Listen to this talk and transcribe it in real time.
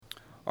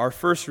Our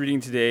first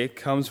reading today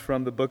comes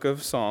from the book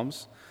of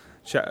Psalms,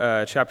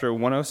 chapter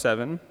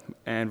 107,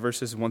 and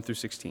verses 1 through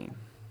 16.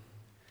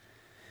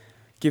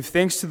 Give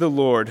thanks to the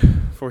Lord,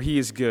 for he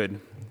is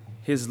good.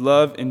 His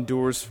love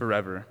endures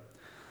forever.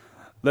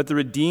 Let the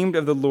redeemed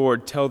of the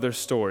Lord tell their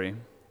story.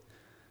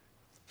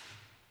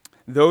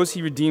 Those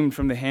he redeemed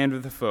from the hand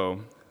of the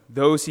foe,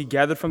 those he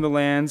gathered from the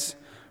lands,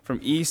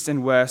 from east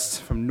and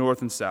west, from north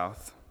and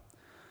south.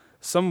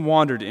 Some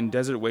wandered in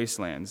desert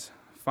wastelands,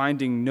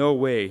 finding no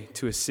way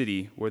to a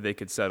city where they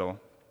could settle.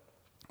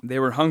 They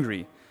were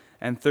hungry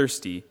and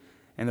thirsty,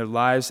 and their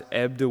lives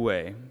ebbed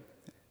away.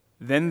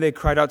 Then they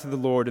cried out to the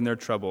Lord in their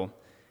trouble,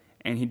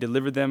 and he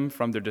delivered them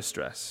from their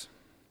distress.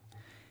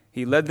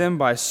 He led them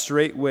by a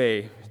straight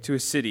way to a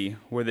city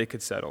where they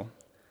could settle.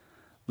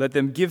 Let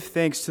them give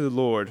thanks to the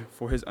Lord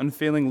for his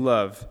unfailing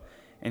love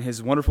and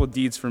his wonderful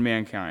deeds for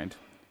mankind,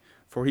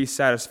 for he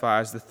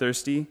satisfies the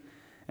thirsty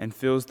and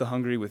fills the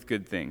hungry with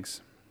good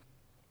things.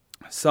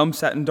 Some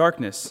sat in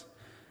darkness,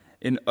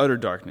 in utter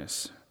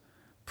darkness,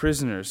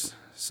 prisoners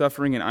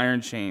suffering in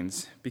iron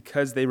chains,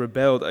 because they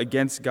rebelled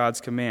against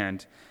God's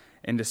command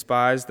and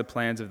despised the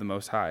plans of the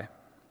Most High.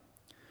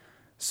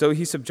 So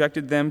he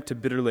subjected them to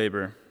bitter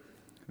labor.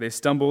 They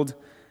stumbled,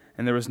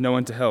 and there was no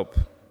one to help.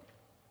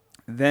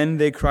 Then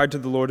they cried to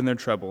the Lord in their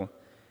trouble,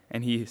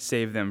 and he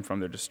saved them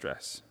from their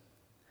distress.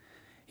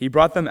 He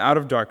brought them out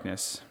of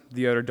darkness,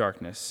 the utter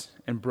darkness,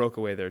 and broke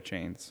away their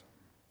chains.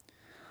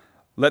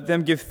 Let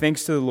them give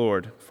thanks to the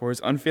Lord for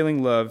his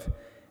unfailing love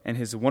and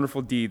his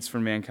wonderful deeds for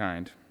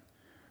mankind.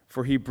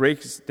 For he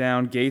breaks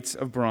down gates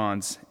of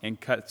bronze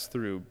and cuts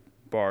through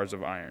bars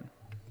of iron.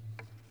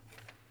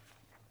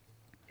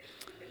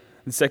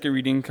 The second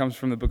reading comes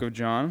from the book of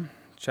John,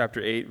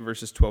 chapter 8,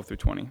 verses 12 through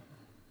 20.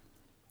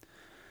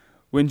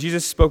 When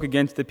Jesus spoke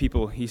again to the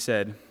people, he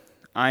said,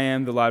 I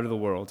am the light of the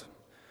world.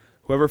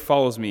 Whoever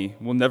follows me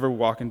will never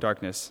walk in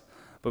darkness,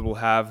 but will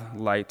have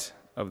light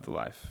of the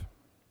life.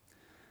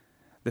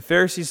 The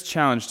Pharisees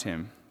challenged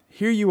him,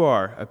 Here you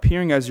are,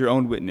 appearing as your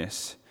own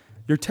witness.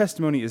 Your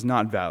testimony is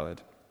not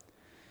valid.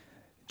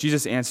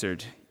 Jesus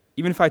answered,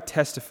 Even if I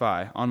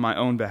testify on my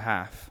own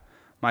behalf,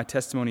 my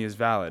testimony is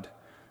valid,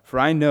 for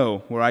I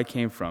know where I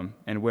came from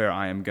and where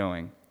I am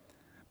going.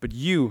 But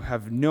you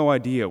have no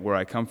idea where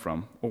I come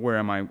from or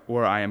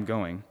where I am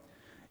going.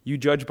 You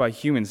judge by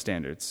human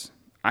standards.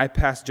 I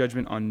pass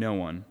judgment on no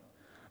one.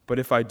 But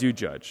if I do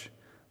judge,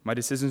 my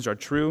decisions are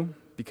true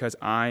because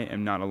I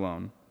am not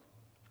alone.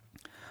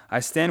 I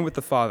stand with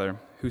the Father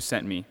who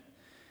sent me.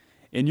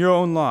 In your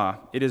own law,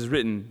 it is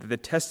written that the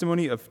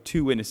testimony of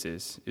two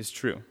witnesses is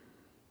true.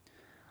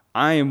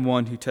 I am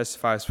one who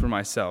testifies for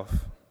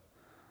myself.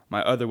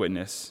 My other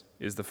witness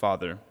is the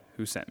Father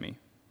who sent me.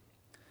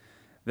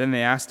 Then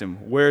they asked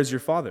him, Where is your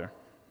Father?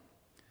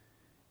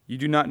 You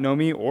do not know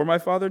me or my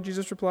Father,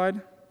 Jesus replied.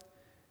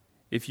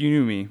 If you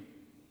knew me,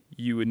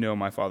 you would know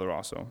my Father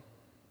also.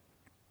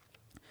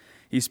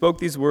 He spoke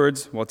these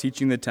words while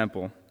teaching the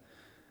temple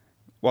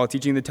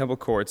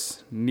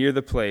courts near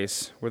the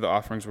place where the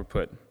offerings were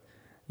put.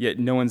 Yet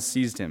no one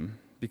seized him,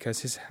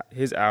 because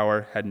his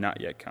hour had not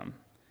yet come.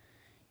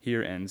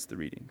 Here ends the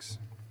readings.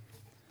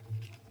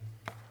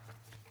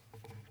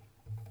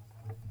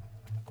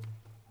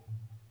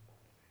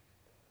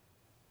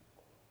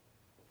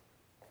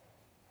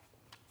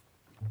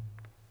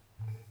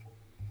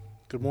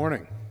 Good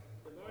morning.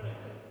 Good morning.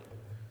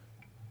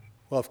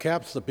 Well, if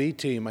Cap's the B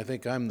team, I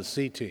think I'm the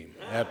C team,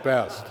 at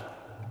best.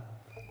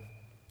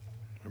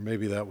 Or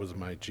maybe that was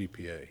my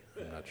GPA,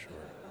 I'm not sure.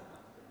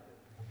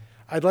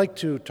 I'd like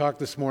to talk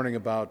this morning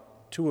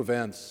about two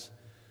events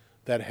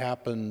that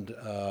happened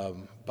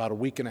about a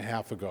week and a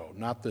half ago.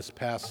 Not this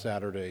past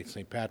Saturday,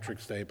 St.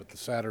 Patrick's Day, but the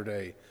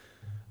Saturday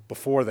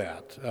before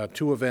that.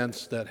 Two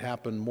events that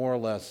happened more or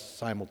less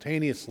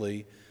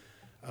simultaneously.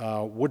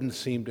 Wouldn't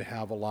seem to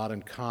have a lot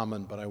in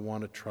common, but I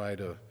want to try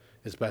to,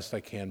 as best I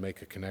can,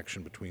 make a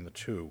connection between the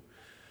two.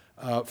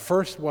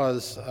 First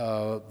was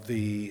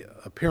the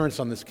appearance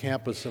on this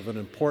campus of an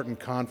important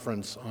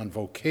conference on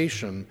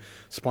vocation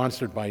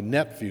sponsored by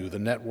NetView, the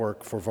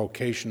Network for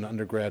Vocation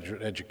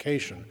Undergraduate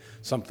Education,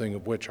 something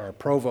of which our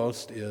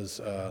provost is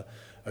a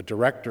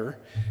director.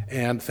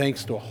 And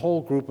thanks to a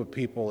whole group of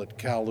people at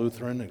Cal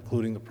Lutheran,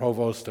 including the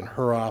provost and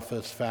her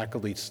office,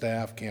 faculty,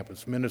 staff,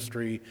 campus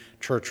ministry,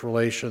 church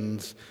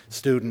relations,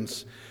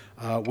 students,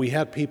 we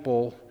had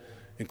people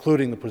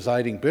including the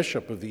presiding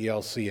bishop of the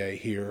ELCA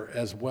here,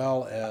 as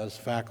well as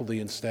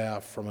faculty and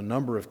staff from a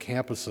number of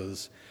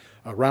campuses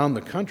around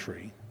the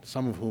country,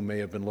 some of whom may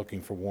have been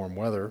looking for warm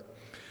weather,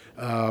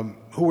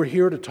 who were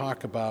here to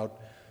talk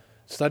about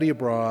study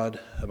abroad,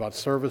 about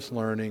service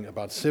learning,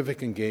 about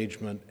civic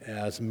engagement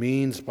as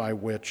means by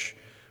which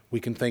we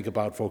can think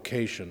about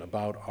vocation,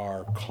 about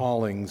our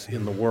callings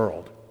in the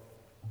world.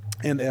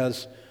 And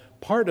as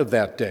part of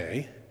that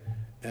day,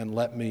 and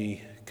let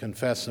me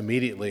confess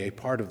immediately, a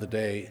part of the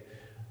day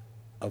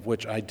of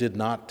which I did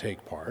not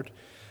take part,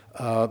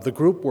 the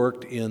group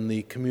worked in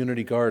the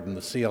community garden,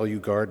 the CLU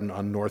garden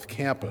on North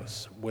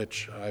Campus,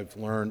 which I've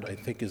learned I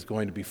think is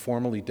going to be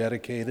formally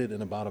dedicated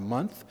in about a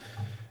month.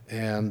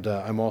 and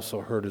I'm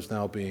also heard is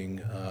now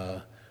being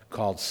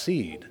called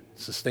SEED,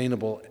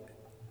 Sustainable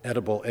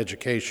Edible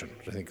Education,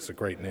 which I think is a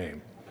great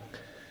name.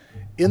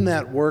 In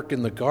that work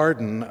in the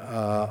garden,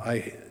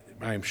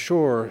 I'm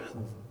sure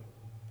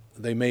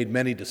they made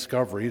many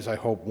discoveries. I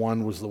hope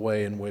one was the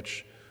way in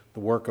which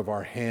the work of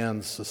our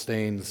hands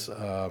sustains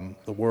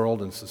the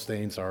world and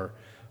sustains our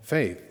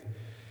faith.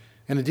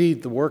 And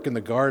indeed, the work in the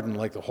garden,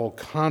 like the whole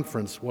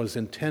conference, was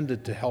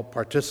intended to help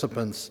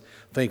participants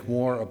think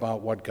more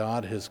about what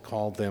God has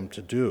called them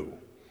to do.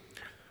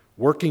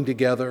 Working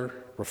together,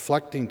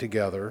 reflecting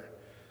together,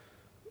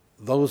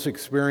 those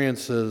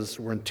experiences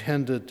were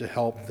intended to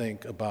help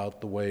think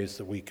about the ways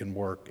that we can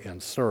work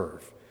and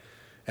serve.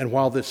 And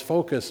while this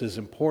focus is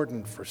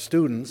important for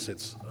students,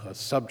 it's a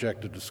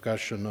subject of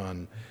discussion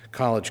on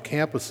college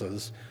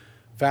campuses,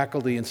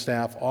 faculty and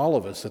staff, all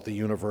of us at the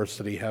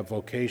university have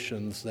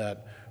vocations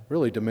that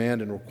really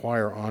demand and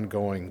require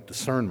ongoing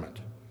discernment.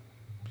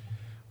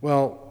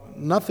 Well,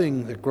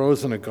 nothing that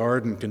grows in a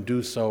garden can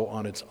do so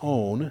on its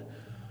own,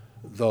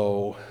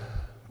 though,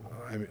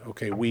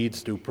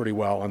 weeds do pretty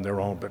well on their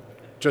own, but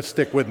just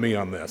stick with me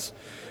on this.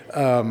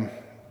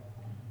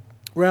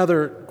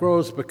 Rather, it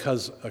grows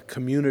because a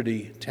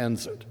community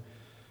tends it.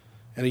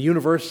 And a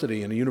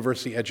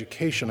university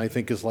education, I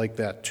think, is like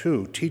that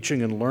too.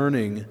 Teaching and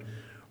learning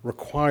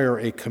require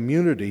a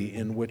community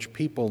in which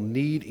people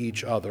need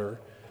each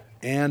other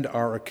and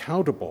are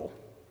accountable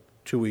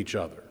to each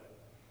other.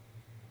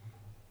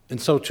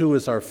 And so too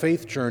is our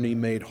faith journey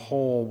made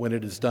whole when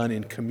it is done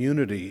in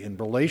community, in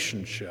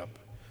relationship.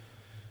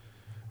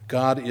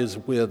 God is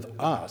with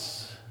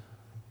us,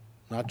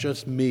 not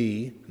just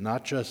me,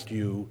 not just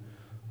you,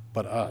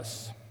 but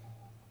us.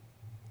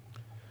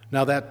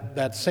 Now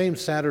that same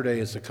Saturday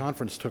as the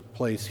conference took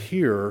place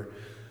here,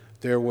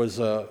 there was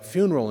a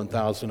funeral in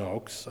Thousand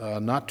Oaks,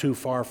 not too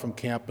far from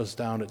campus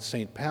down at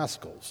St.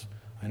 Pascal's.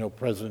 I know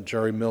President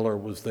Jerry Miller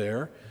was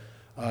there.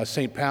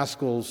 St.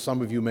 Pascal's,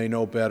 some of you may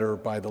know better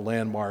by the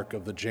landmark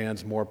of the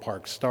Jans Moore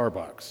Park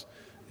Starbucks.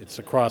 It's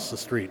across the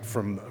street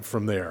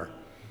from there.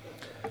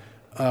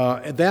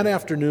 And that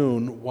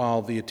afternoon,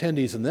 while the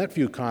attendees in that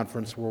VIEW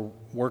conference were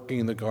working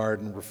in the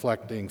garden,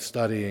 reflecting,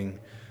 studying,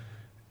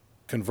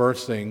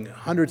 conversing,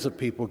 hundreds of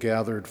people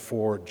gathered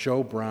for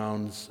Joe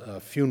Brown's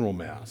funeral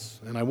mass.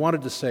 And I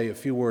wanted to say a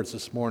few words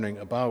this morning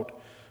about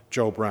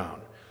Joe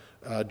Brown.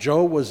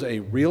 Joe was a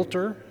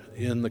realtor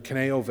in the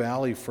Conejo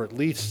Valley for at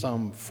least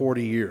some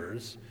 40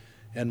 years,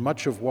 and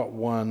much of what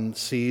one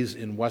sees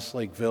in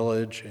Westlake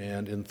Village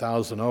and in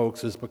Thousand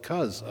Oaks is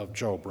because of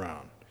Joe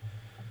Brown.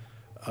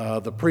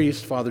 The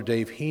priest, Father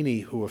Dave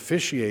Heaney, who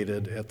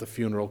officiated at the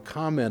funeral,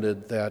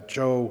 commented that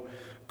Joe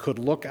could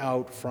look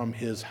out from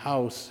his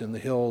house in the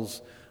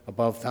hills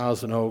above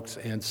Thousand Oaks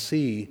and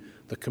see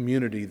the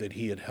community that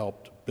he had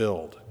helped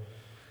build.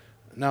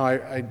 Now,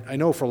 I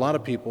know for a lot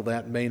of people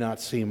that may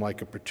not seem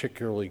like a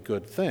particularly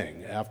good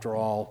thing. After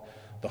all,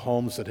 the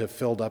homes that have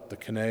filled up the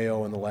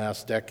Conejo in the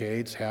last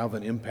decades have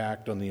an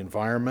impact on the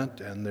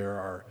environment, and there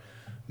are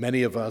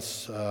many of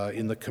us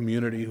in the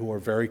community who are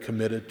very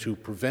committed to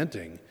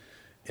preventing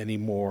any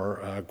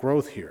more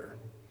growth here.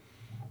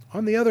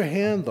 On the other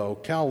hand, though,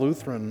 Cal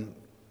Lutheran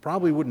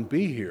probably wouldn't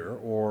be here,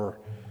 or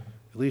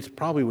at least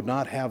probably would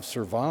not have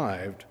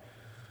survived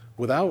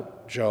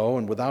without Joe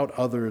and without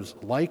others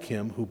like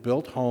him who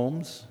built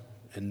homes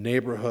and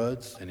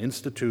neighborhoods and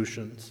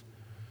institutions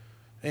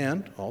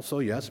and also,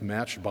 yes,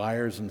 matched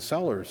buyers and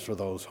sellers for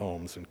those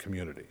homes and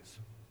communities.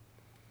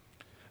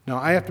 Now,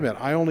 I have to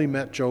admit, I only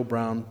met Joe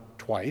Brown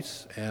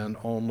twice and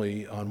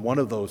only on one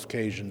of those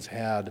occasions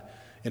had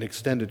an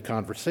extended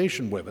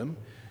conversation with him.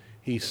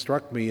 He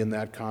struck me in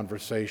that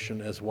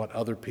conversation as what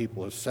other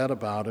people have said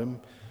about him: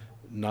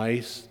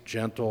 nice,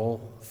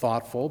 gentle,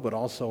 thoughtful, but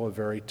also a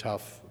very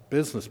tough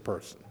business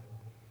person.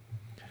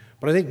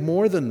 But I think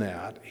more than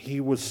that,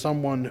 he was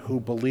someone who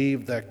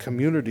believed that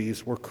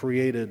communities were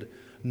created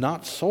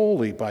not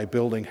solely by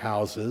building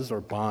houses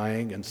or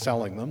buying and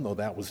selling them, though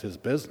that was his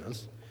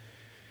business.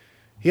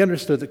 He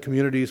understood that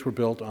communities were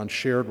built on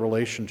shared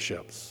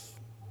relationships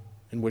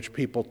in which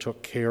people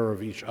took care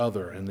of each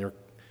other and their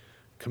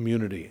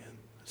community,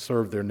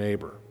 served their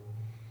neighbor.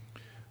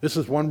 This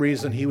is one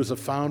reason he was a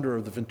founder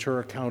of the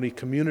Ventura County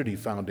Community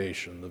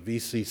Foundation, the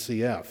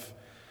VCCF.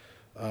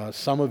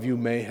 Some of you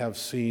may have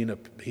seen a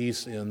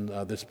piece in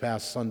this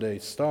past Sunday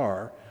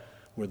Star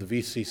where the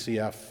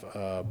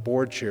VCCF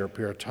board chair,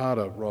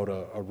 Piratata, wrote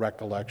a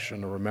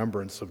recollection, a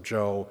remembrance of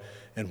Joe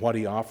and what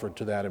he offered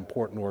to that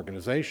important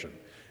organization.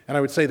 And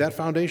I would say that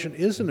foundation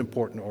is an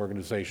important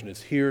organization.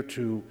 It's here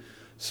to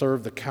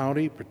serve the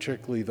county,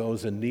 particularly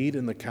those in need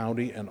in the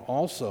county, and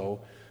also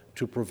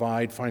to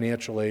provide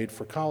financial aid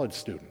for college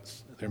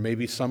students. There may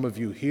be some of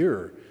you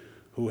here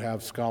who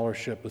have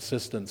scholarship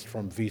assistance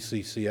from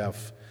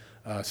VCCF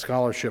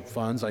scholarship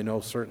funds. I know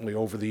certainly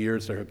over the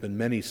years there have been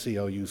many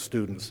CLU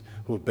students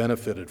who have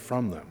benefited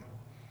from them.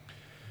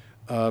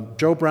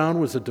 Joe Brown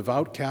was a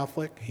devout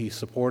Catholic. He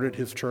supported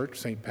his church,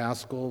 St.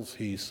 Pascal's.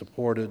 He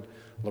supported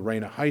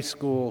Lorena High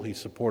School. He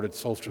supported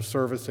social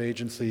service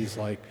agencies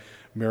like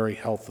Mary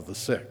Health of the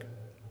Sick.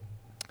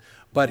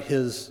 But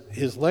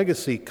his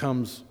legacy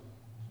comes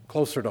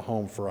closer to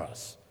home for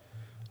us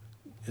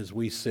as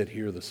we sit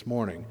here this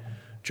morning.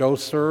 Joe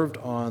served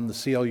on the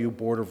CLU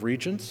Board of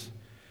Regents.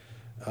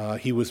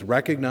 He was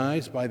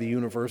recognized by the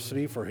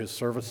university for his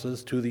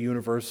services to the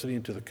university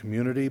and to the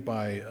community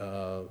by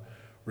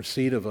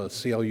receipt of a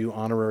CLU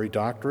honorary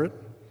doctorate.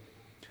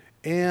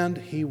 And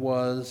he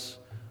was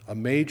a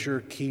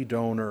major key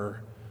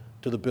donor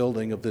to the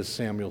building of this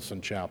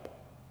Samuelson Chapel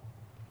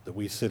that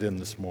we sit in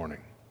this morning.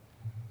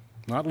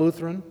 Not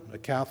Lutheran, a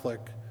Catholic,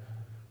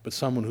 but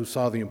someone who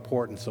saw the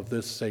importance of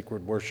this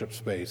sacred worship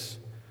space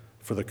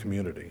for the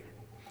community.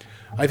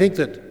 I think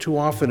that too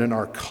often in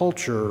our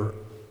culture,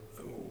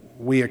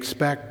 we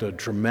expect a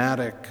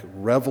dramatic,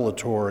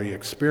 revelatory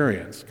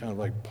experience, kind of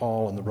like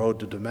Paul on the road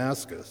to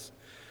Damascus,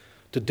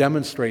 to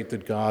demonstrate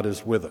that God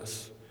is with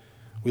us.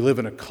 We live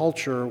in a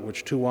culture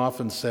which too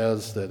often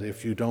says that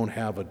if you don't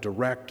have a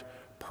direct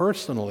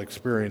personal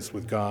experience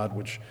with God,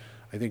 which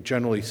I think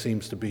generally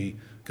seems to be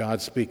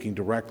God speaking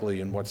directly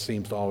in what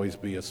seems to always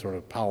be a sort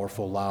of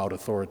powerful, loud,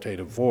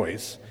 authoritative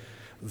voice,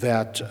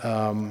 that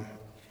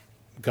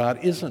God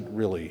isn't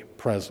really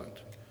present.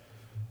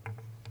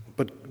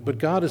 But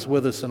God is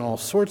with us in all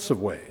sorts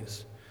of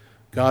ways.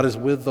 God is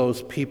with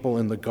those people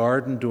in the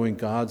garden doing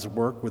God's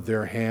work with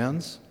their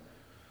hands.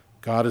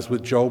 God is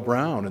with Joe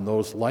Brown and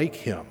those like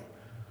him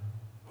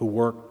who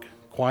work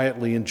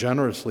quietly and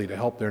generously to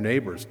help their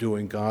neighbors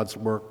doing God's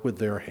work with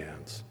their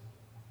hands.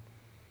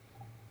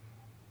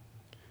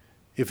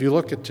 If you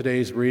look at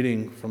today's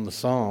reading from the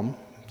Psalm,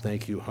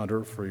 thank you,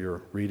 Hunter, for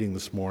your reading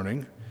this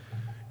morning.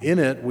 In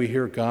it, we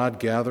hear God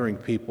gathering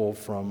people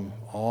from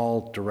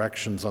all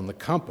directions on the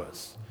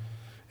compass.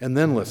 And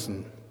then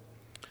listen,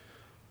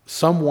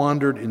 some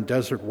wandered in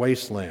desert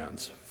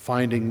wastelands,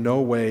 finding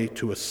no way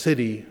to a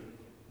city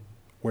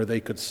where they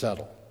could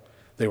settle.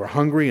 They were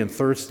hungry and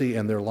thirsty,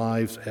 and their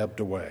lives ebbed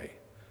away.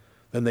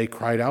 Then they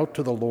cried out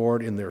to the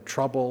Lord in their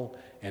trouble,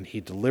 and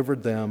he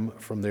delivered them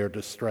from their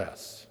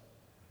distress.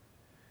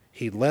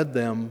 He led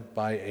them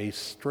by a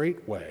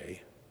straight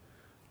way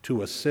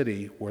to a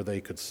city where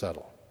they could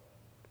settle.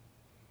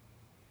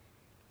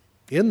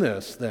 In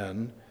this,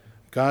 then,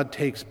 God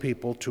takes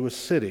people to a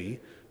city,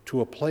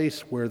 to a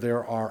place where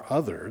there are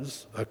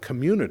others, a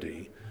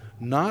community,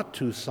 not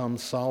to some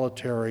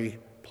solitary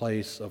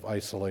place of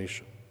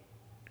isolation.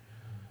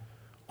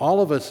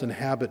 All of us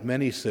inhabit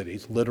many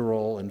cities,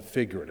 literal and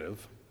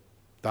figurative.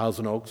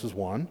 Thousand Oaks is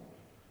one,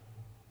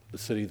 the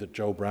city that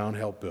Joe Brown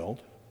helped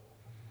build.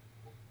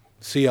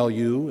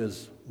 CLU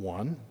is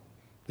one,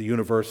 the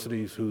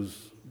universities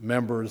whose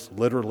members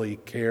literally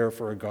care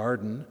for a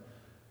garden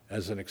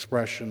as an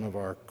expression of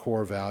our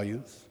core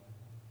values.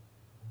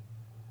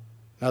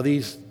 Now,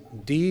 these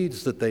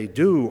deeds that they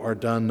do are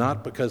done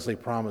not because they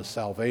promise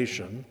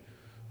salvation.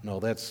 No,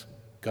 that's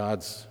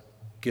God's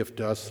gift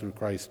to us through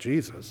Christ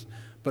Jesus,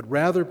 but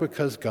rather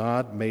because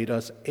God made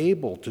us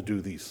able to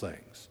do these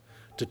things,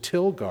 to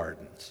till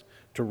gardens,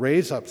 to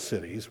raise up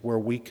cities where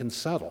we can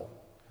settle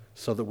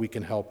so that we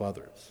can help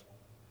others.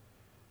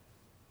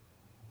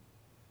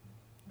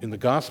 In the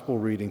gospel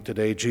reading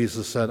today,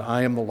 Jesus said,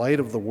 "I am the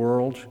light of the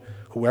world.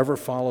 Whoever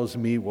follows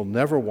me will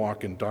never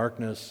walk in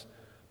darkness,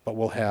 but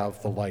will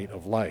have the light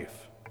of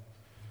life."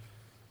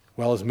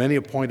 Well, as many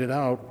have pointed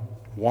out,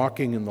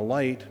 walking in the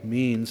light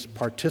means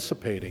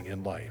participating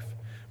in life,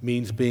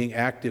 means being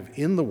active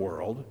in the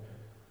world,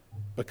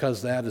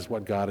 because that is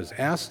what God has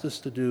asked us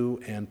to do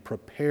and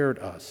prepared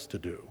us to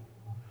do.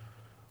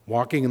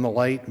 Walking in the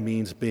light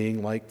means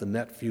being like the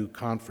Netview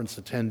conference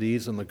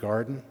attendees in the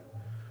garden.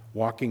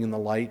 Walking in the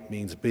light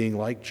means being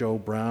like Joe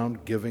Brown,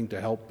 giving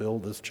to help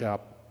build this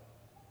chapel.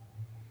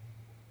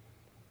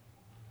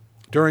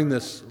 During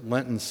this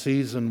Lenten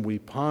season, we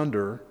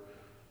ponder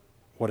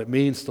what it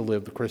means to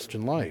live the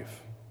Christian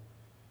life.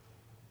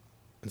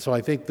 And so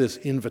I think this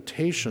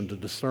invitation to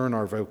discern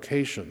our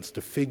vocations,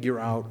 to figure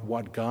out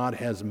what God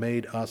has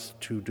made us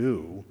to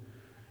do,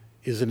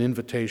 is an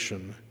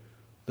invitation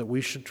that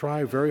we should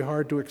try very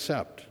hard to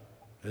accept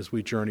as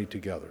we journey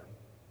together.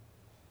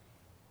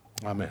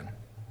 Amen.